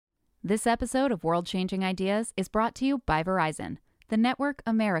This episode of World Changing Ideas is brought to you by Verizon, the network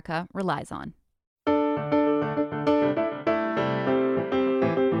America relies on.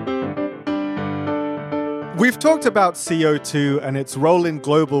 We've talked about CO2 and its role in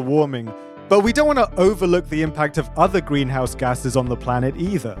global warming, but we don't want to overlook the impact of other greenhouse gases on the planet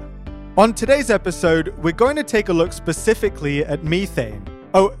either. On today's episode, we're going to take a look specifically at methane.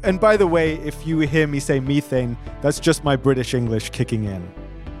 Oh, and by the way, if you hear me say methane, that's just my British English kicking in.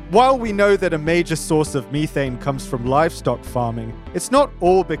 While we know that a major source of methane comes from livestock farming, it's not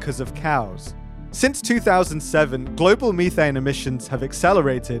all because of cows. Since 2007, global methane emissions have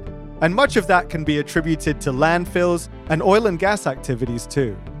accelerated, and much of that can be attributed to landfills and oil and gas activities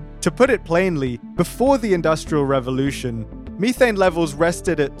too. To put it plainly, before the Industrial Revolution, methane levels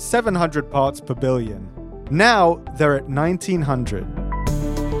rested at 700 parts per billion. Now, they're at 1900.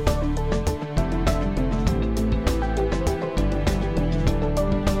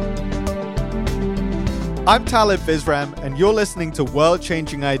 I'm Talib Visram, and you're listening to World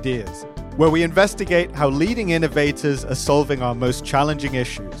Changing Ideas, where we investigate how leading innovators are solving our most challenging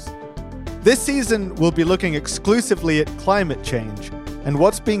issues. This season, we'll be looking exclusively at climate change and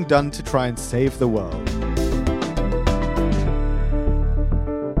what's being done to try and save the world.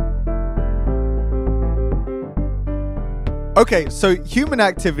 Okay, so human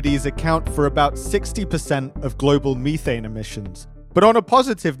activities account for about 60% of global methane emissions. But on a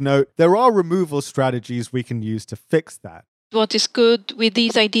positive note, there are removal strategies we can use to fix that. What is good with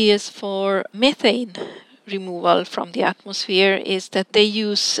these ideas for methane removal from the atmosphere is that they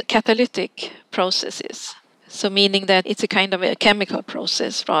use catalytic processes. So meaning that it's a kind of a chemical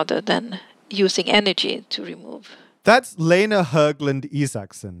process rather than using energy to remove. That's Lena Höglund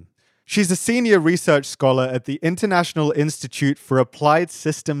Isaksson. She's a senior research scholar at the International Institute for Applied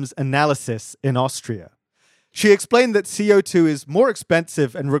Systems Analysis in Austria. She explained that CO2 is more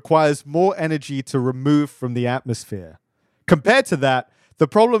expensive and requires more energy to remove from the atmosphere. Compared to that, the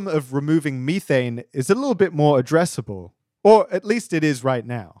problem of removing methane is a little bit more addressable, or at least it is right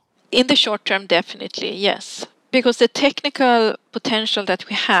now. In the short term, definitely, yes. Because the technical potential that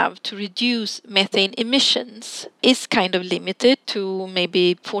we have to reduce methane emissions is kind of limited to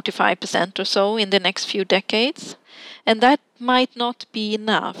maybe 45% or so in the next few decades. And that might not be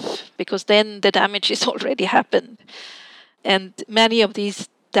enough, because then the damage has already happened. And many of these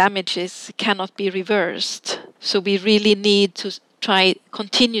damages cannot be reversed. So we really need to try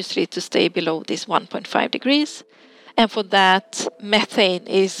continuously to stay below this 1.5 degrees. And for that, methane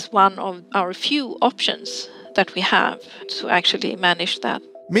is one of our few options that we have to actually manage that.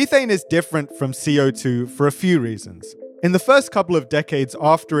 Methane is different from CO2 for a few reasons. In the first couple of decades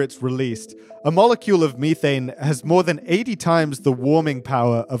after it's released, a molecule of methane has more than 80 times the warming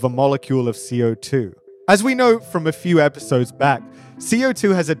power of a molecule of CO2. As we know from a few episodes back,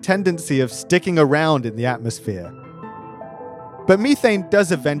 CO2 has a tendency of sticking around in the atmosphere. But methane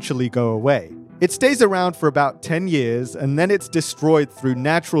does eventually go away. It stays around for about 10 years, and then it's destroyed through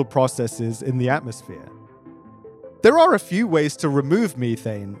natural processes in the atmosphere. There are a few ways to remove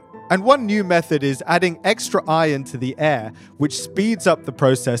methane, and one new method is adding extra iron to the air, which speeds up the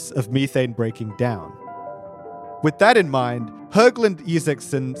process of methane breaking down. With that in mind, Höglund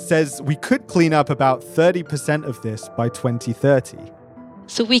Isaksson says we could clean up about 30% of this by 2030.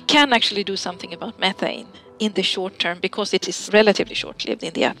 So we can actually do something about methane in the short term because it is relatively short-lived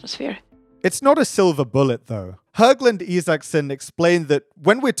in the atmosphere. It's not a silver bullet, though. Höglund Isaksson explained that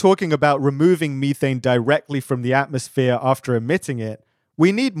when we're talking about removing methane directly from the atmosphere after emitting it,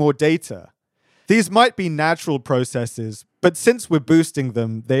 we need more data. These might be natural processes, but since we're boosting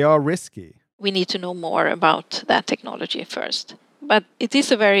them, they are risky. We need to know more about that technology first. But it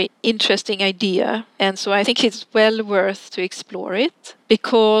is a very interesting idea, and so I think it's well worth to explore it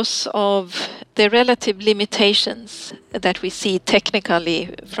because of the relative limitations that we see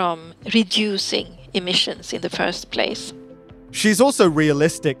technically from reducing emissions in the first place. She's also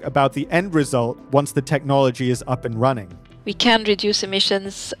realistic about the end result once the technology is up and running. We can reduce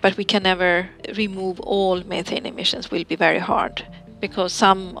emissions, but we can never remove all methane emissions. It will be very hard because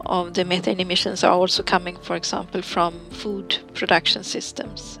some of the methane emissions are also coming, for example, from food production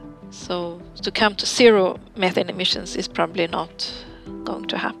systems. So to come to zero methane emissions is probably not going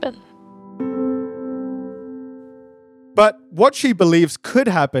to happen. But what she believes could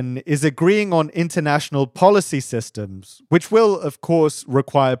happen is agreeing on international policy systems, which will, of course,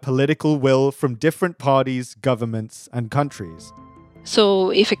 require political will from different parties, governments, and countries. So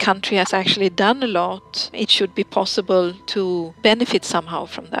if a country has actually done a lot, it should be possible to benefit somehow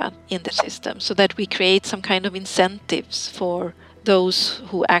from that in the system so that we create some kind of incentives for those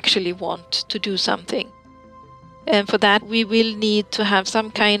who actually want to do something. And for that, we will need to have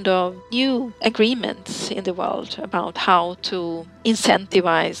some kind of new agreements in the world about how to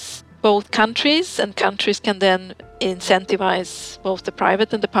incentivize both countries, and countries can then incentivize both the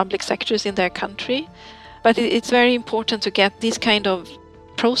private and the public sectors in their country. But it's very important to get these kind of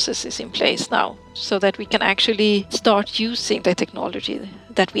processes in place now so that we can actually start using the technology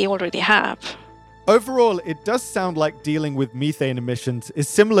that we already have. Overall, it does sound like dealing with methane emissions is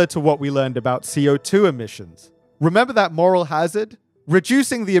similar to what we learned about CO2 emissions. Remember that moral hazard?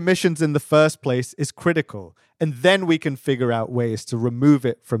 Reducing the emissions in the first place is critical, and then we can figure out ways to remove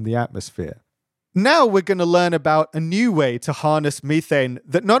it from the atmosphere. Now we're going to learn about a new way to harness methane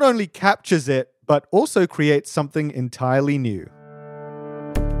that not only captures it, but also creates something entirely new.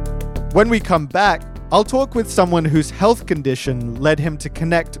 When we come back, I'll talk with someone whose health condition led him to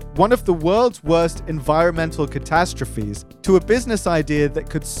connect one of the world's worst environmental catastrophes to a business idea that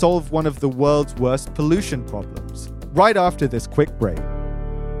could solve one of the world's worst pollution problems, right after this quick break.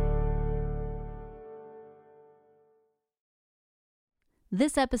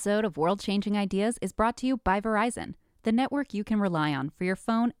 This episode of World Changing Ideas is brought to you by Verizon, the network you can rely on for your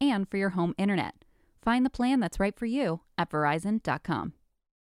phone and for your home internet. Find the plan that's right for you at Verizon.com.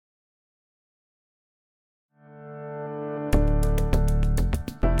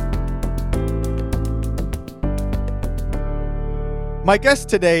 My guest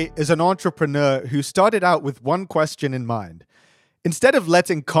today is an entrepreneur who started out with one question in mind. Instead of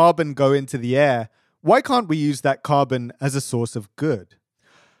letting carbon go into the air, why can't we use that carbon as a source of good?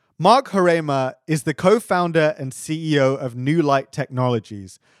 Mark Herrema is the co-founder and CEO of New Light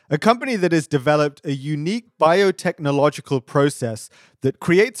Technologies, a company that has developed a unique biotechnological process that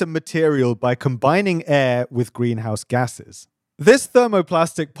creates a material by combining air with greenhouse gases. This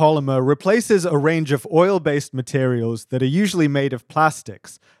thermoplastic polymer replaces a range of oil-based materials that are usually made of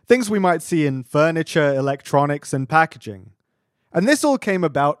plastics, things we might see in furniture, electronics, and packaging. And this all came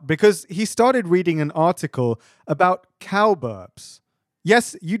about because he started reading an article about cow burps.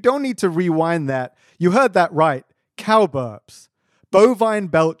 Yes, you don't need to rewind that. You heard that right. Cow burps. Bovine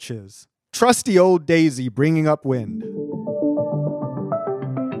belches. Trusty old Daisy bringing up wind.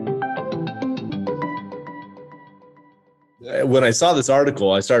 When I saw this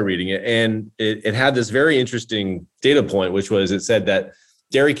article, I started reading it, and it had this very interesting data point, which was it said that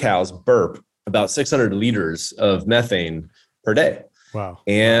dairy cows burp about 600 liters of methane per day. Wow.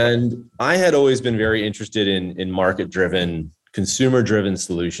 And I had always been very interested in market-driven, consumer-driven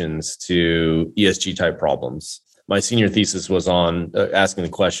solutions to ESG type problems. My senior thesis was on asking the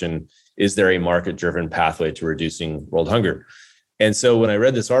question, is there a market-driven pathway to reducing world hunger? And so when I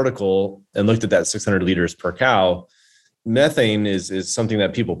read this article and looked at that 600 liters per cow, methane is something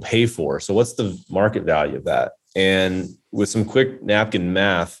that people pay for. So what's the market value of that? And with some quick napkin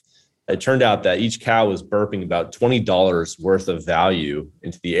math, it turned out that each cow was burping about $20 worth of value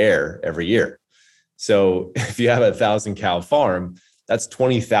into the air every year. So if you have a 1,000 cow farm, that's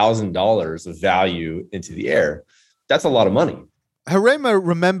 $20,000 of value into the air. That's a lot of money. Herrema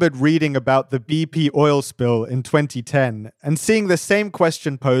remembered reading about the BP oil spill in 2010 and seeing the same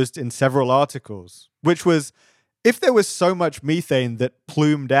question posed in several articles, which was, if there was so much methane that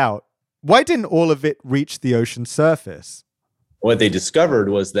plumed out, why didn't all of it reach the ocean surface? What they discovered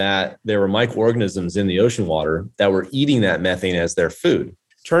was that there were microorganisms in the ocean water that were eating that methane as their food.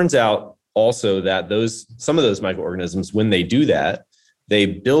 Turns out also that some of those microorganisms, when they do that, they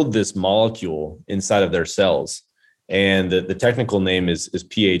build this molecule inside of their cells. And the technical name is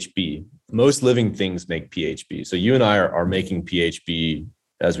PHB. Most living things make PHB. So you and I are making PHB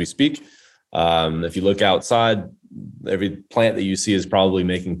as we speak. If you look outside, every plant that you see is probably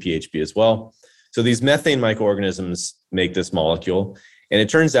making PHB as well. So these methane microorganisms make this molecule. And it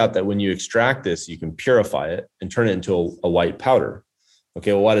turns out that when you extract this, you can purify it and turn it into a white powder.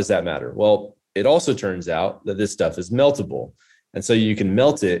 Okay, well, why does that matter? Well, it also turns out that this stuff is meltable. And so you can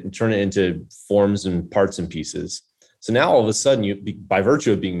melt it and turn it into forms and parts and pieces. So now all of a sudden, by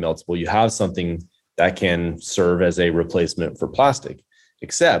virtue of being meltable, you have something that can serve as a replacement for plastic,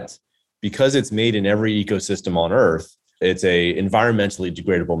 except because it's made in every ecosystem on Earth, it's a environmentally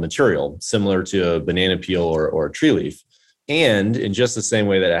degradable material, similar to a banana peel or a tree leaf. And in just the same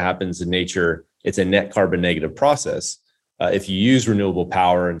way that it happens in nature, it's a net carbon negative process. If you use renewable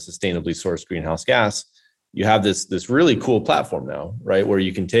power and sustainably sourced greenhouse gas, you have this really cool platform now, right? Where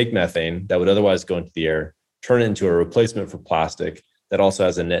you can take methane that would otherwise go into the air, turn it into a replacement for plastic that also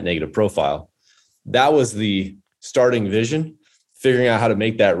has a net negative profile. That was the starting vision. Figuring out how to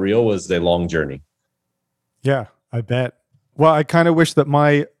make that real was a long journey. Yeah, I bet. Well, I kind of wish that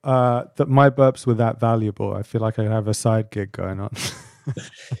my burps were that valuable. I feel like I have a side gig going on.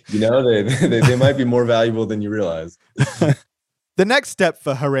 They might be more valuable than you realize. The next step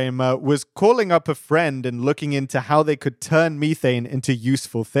for Harema was calling up a friend and looking into how they could turn methane into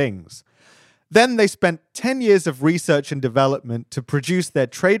useful things. Then they spent 10 years of research and development to produce their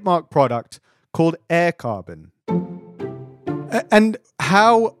trademark product called air carbon. And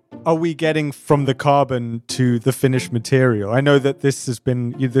how are we getting from the carbon to the finished material? I know that this was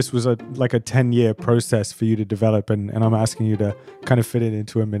a 10-year process for you to develop, and I'm asking you to kind of fit it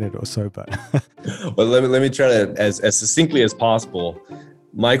into a minute or so. But well, let me try to, as succinctly as possible.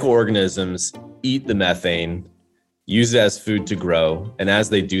 Microorganisms eat the methane, use it as food to grow, and as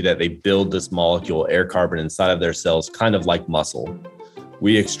they do that, they build this molecule, air carbon, inside of their cells, kind of like muscle.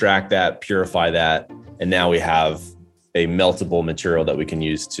 We extract that, purify that, and now we have a meltable material that we can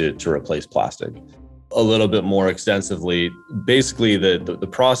use to replace plastic. A little bit more extensively, basically the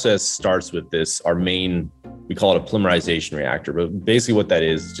process starts with this, our main, we call it a polymerization reactor, but basically what that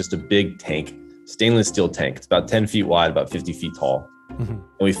is just a big tank, stainless steel tank. It's about 10 feet wide, about 50 feet tall. Mm-hmm.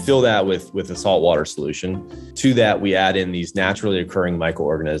 And we fill that with a saltwater solution. To that, we add in these naturally occurring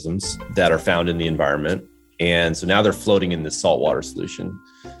microorganisms that are found in the environment. And so now they're floating in this saltwater solution.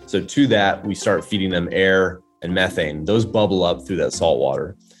 So to that, we start feeding them air and methane. Those bubble up through that salt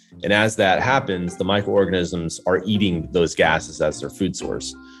water. And as that happens, the microorganisms are eating those gases as their food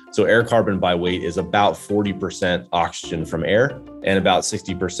source. So air carbon by weight is about 40% oxygen from air and about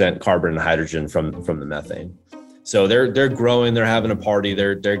 60% carbon and hydrogen from the methane. So they're growing, they're having a party,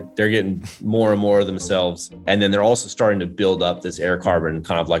 they're getting more and more of themselves. And then they're also starting to build up this air carbon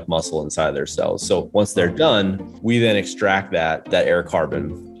kind of like muscle inside of their cells. So once they're done, we then extract that air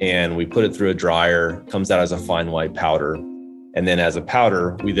carbon and we put it through a dryer, comes out as a fine white powder. And then as a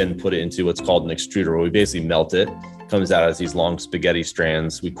powder, we then put it into what's called an extruder, where we basically melt it, comes out as these long spaghetti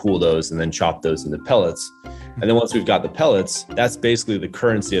strands. We cool those and then chop those into pellets. And then once we've got the pellets, that's basically the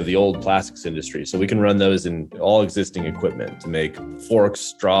currency of the old plastics industry. So we can run those in all existing equipment to make forks,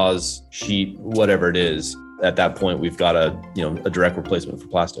 straws, sheet, whatever it is. At that point, we've got a direct replacement for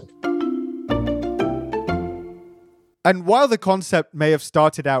plastic. And while the concept may have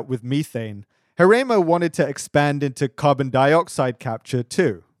started out with methane, Harema wanted to expand into carbon dioxide capture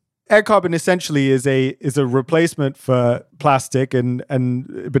too. Air carbon essentially is a replacement for plastic,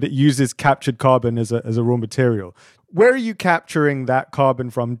 but it uses captured carbon as a raw material. Where are you capturing that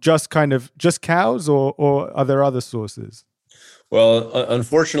carbon from? Just cows, or are there other sources? Well,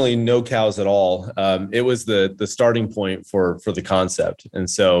 unfortunately, no cows at all. It was the starting point for the concept. And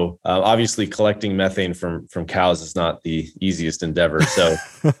so obviously collecting methane from cows is not the easiest endeavor. So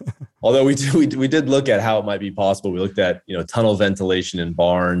although we did look at how it might be possible, we looked at tunnel ventilation in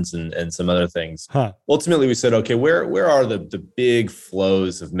barns and some other things. Ultimately, we said, okay, where are the big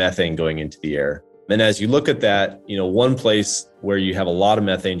flows of methane going into the air? And as you look at that, one place where you have a lot of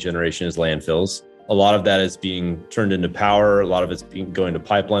methane generation is landfills. A lot of that is being turned into power. A lot of it's going to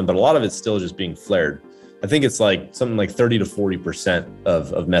pipeline, but a lot of it's still just being flared. I think it's like something like 30 to 40%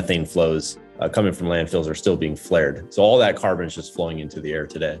 of methane flows coming from landfills are still being flared. So all that carbon is just flowing into the air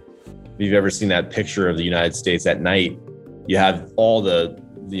today. If you've ever seen that picture of the United States at night, you have all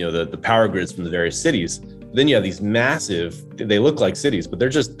the power grids from the various cities. Then you have these massive, they look like cities, but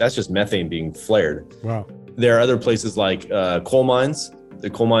that's just methane being flared. Wow. There are other places like coal mines. The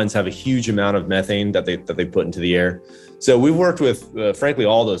coal mines have a huge amount of methane that they put into the air. So we've worked with, frankly,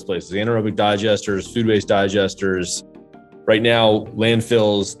 all those places, anaerobic digesters, food waste digesters. Right now,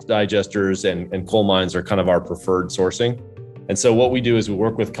 landfills, digesters, and coal mines are kind of our preferred sourcing. And so what we do is we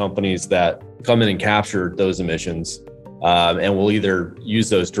work with companies that come in and capture those emissions, and we'll either use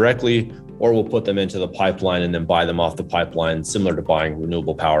those directly or we'll put them into the pipeline and then buy them off the pipeline, similar to buying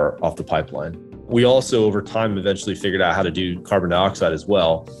renewable power off the pipeline. We also, over time, eventually figured out how to do carbon dioxide as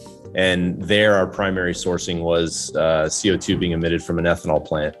well. And there, our primary sourcing was CO2 being emitted from an ethanol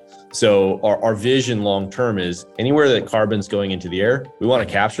plant. So our vision long-term is anywhere that carbon's going into the air, we want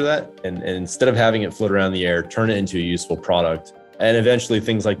to capture that. And instead of having it float around the air, turn it into a useful product. And eventually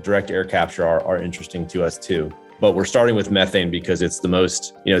things like direct air capture are interesting to us too. But we're starting with methane because it's the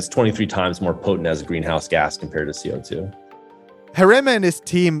most, it's 23 times more potent as a greenhouse gas compared to CO2. Harema and his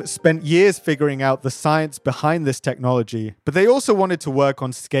team spent years figuring out the science behind this technology, but they also wanted to work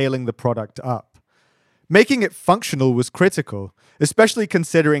on scaling the product up. Making it functional was critical, especially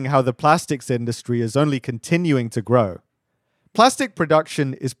considering how the plastics industry is only continuing to grow. Plastic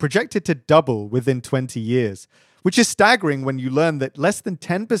production is projected to double within 20 years, which is staggering when you learn that less than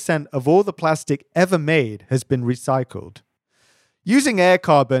 10% of all the plastic ever made has been recycled. Using air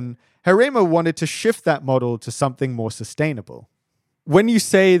carbon, Harema wanted to shift that model to something more sustainable. When you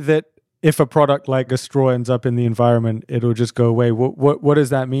say that if a product like a straw ends up in the environment, it'll just go away. What does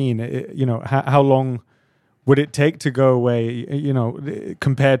that mean? How long would it take to go away,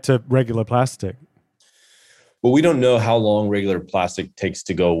 compared to regular plastic? Well, we don't know how long regular plastic takes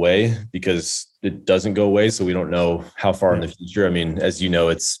to go away because it doesn't go away. So we don't know how far in the future. I mean, as you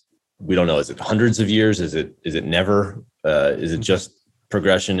know, we don't know. Is it hundreds of years? Is it never? Is it just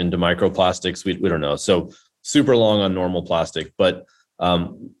progression into microplastics? We don't know. So super long on normal plastic. But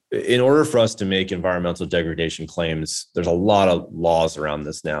in order for us to make environmental degradation claims, there's a lot of laws around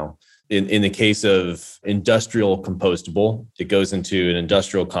this now. In the case of industrial compostable, it goes into an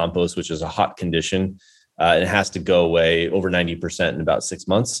industrial compost, which is a hot condition. It has to go away over 90% in about 6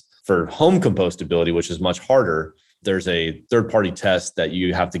 months. For home compostability, which is much harder, there's a third-party test that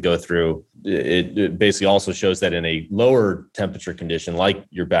you have to go through. It basically also shows that in a lower temperature condition, like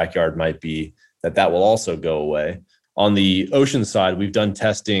your backyard might be, that will also go away. On the ocean side, we've done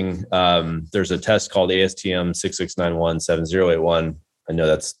testing. There's a test called ASTM 66917081. I know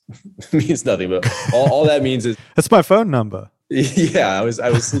that means nothing, but all that means is that's my phone number. Yeah, I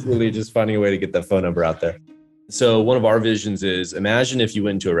was secretly just finding a way to get that phone number out there. So one of our visions is, imagine if you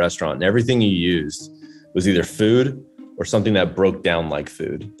went into a restaurant and everything you used was either food or something that broke down like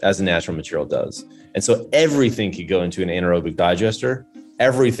food, as a natural material does. And so everything could go into an anaerobic digester.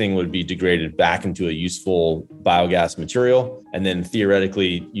 Everything would be degraded back into a useful biogas material, and then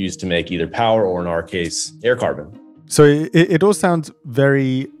theoretically used to make either power or, in our case, air carbon. So it all sounds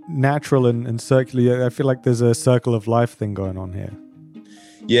very natural and circular. I feel like there's a circle of life thing going on here.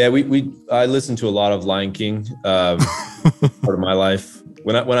 Yeah, I listen to a lot of Lion King, part of my life.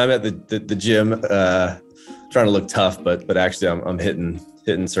 When I'm at the gym, trying to look tough, but actually I'm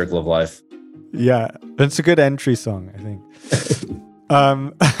hitting Circle of Life. Yeah, that's a good entry song, I think.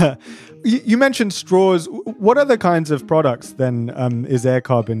 You mentioned straws. What other kinds of products then is air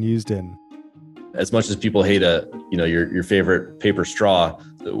carbon used in? As much as people hate your favorite paper straw,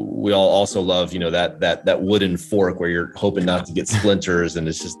 we all also love, that wooden fork where you're hoping not to get splinters, and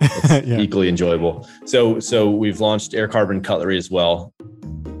it's yeah. Equally enjoyable. So we've launched air carbon cutlery as well.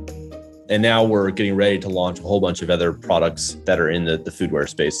 And now we're getting ready to launch a whole bunch of other products that are in the foodware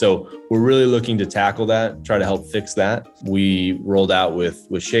space. So we're really looking to tackle that, try to help fix that. We rolled out with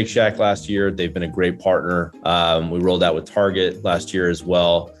Shake Shack last year. They've been a great partner. We rolled out with Target last year as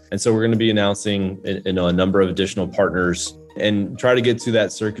well. And so we're going to be announcing a number of additional partners and try to get to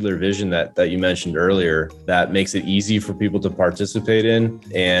that circular vision that you mentioned earlier, that makes it easy for people to participate in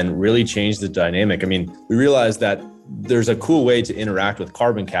and really change the dynamic. I mean, we realize that there's a cool way to interact with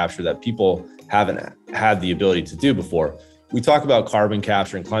carbon capture that people haven't had the ability to do before. We talk about carbon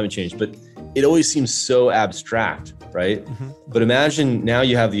capture and climate change, but it always seems so abstract, right? Mm-hmm. But imagine now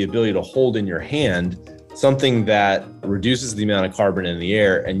you have the ability to hold in your hand something that reduces the amount of carbon in the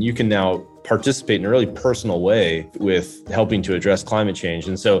air, and you can now participate in a really personal way with helping to address climate change.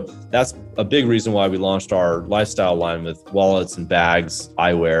 And so that's a big reason why we launched our lifestyle line with wallets and bags,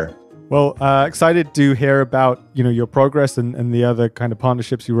 eyewear. Well, excited to hear about, your progress and the other kind of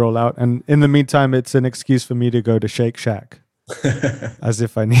partnerships you roll out. And in the meantime, it's an excuse for me to go to Shake Shack, as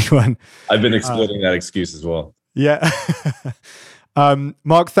if I need one. I've been exploiting that excuse as well. Yeah.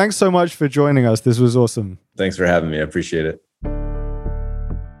 Mark, thanks so much for joining us. This was awesome. Thanks for having me. I appreciate it.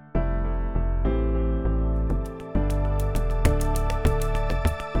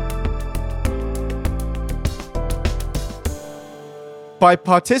 By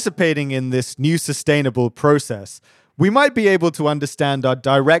participating in this new sustainable process, we might be able to understand our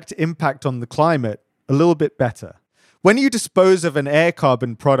direct impact on the climate a little bit better. When you dispose of an air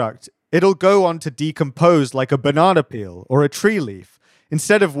carbon product, it'll go on to decompose like a banana peel or a tree leaf,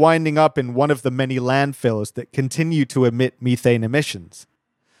 instead of winding up in one of the many landfills that continue to emit methane emissions.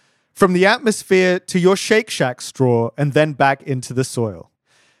 From the atmosphere to your Shake Shack straw and then back into the soil.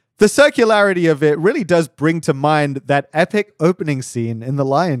 The circularity of it really does bring to mind that epic opening scene in The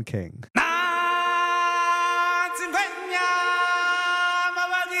Lion King.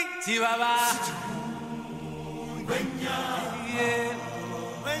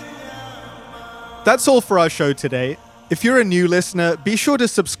 That's all for our show today. If you're a new listener, be sure to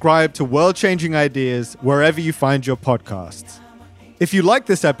subscribe to World Changing Ideas wherever you find your podcasts. If you like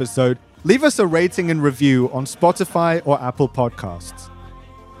this episode, leave us a rating and review on Spotify or Apple Podcasts.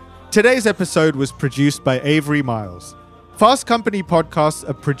 Today's episode was produced by Avery Miles. Fast Company podcasts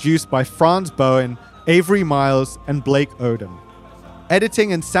are produced by Franz Bowen, Avery Miles, and Blake Odom.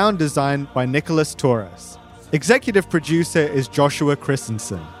 Editing and sound design by Nicholas Torres. Executive producer is Joshua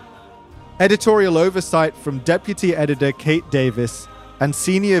Christensen. Editorial oversight from Deputy Editor Kate Davis and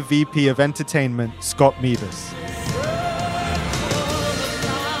Senior VP of Entertainment Scott Meebus.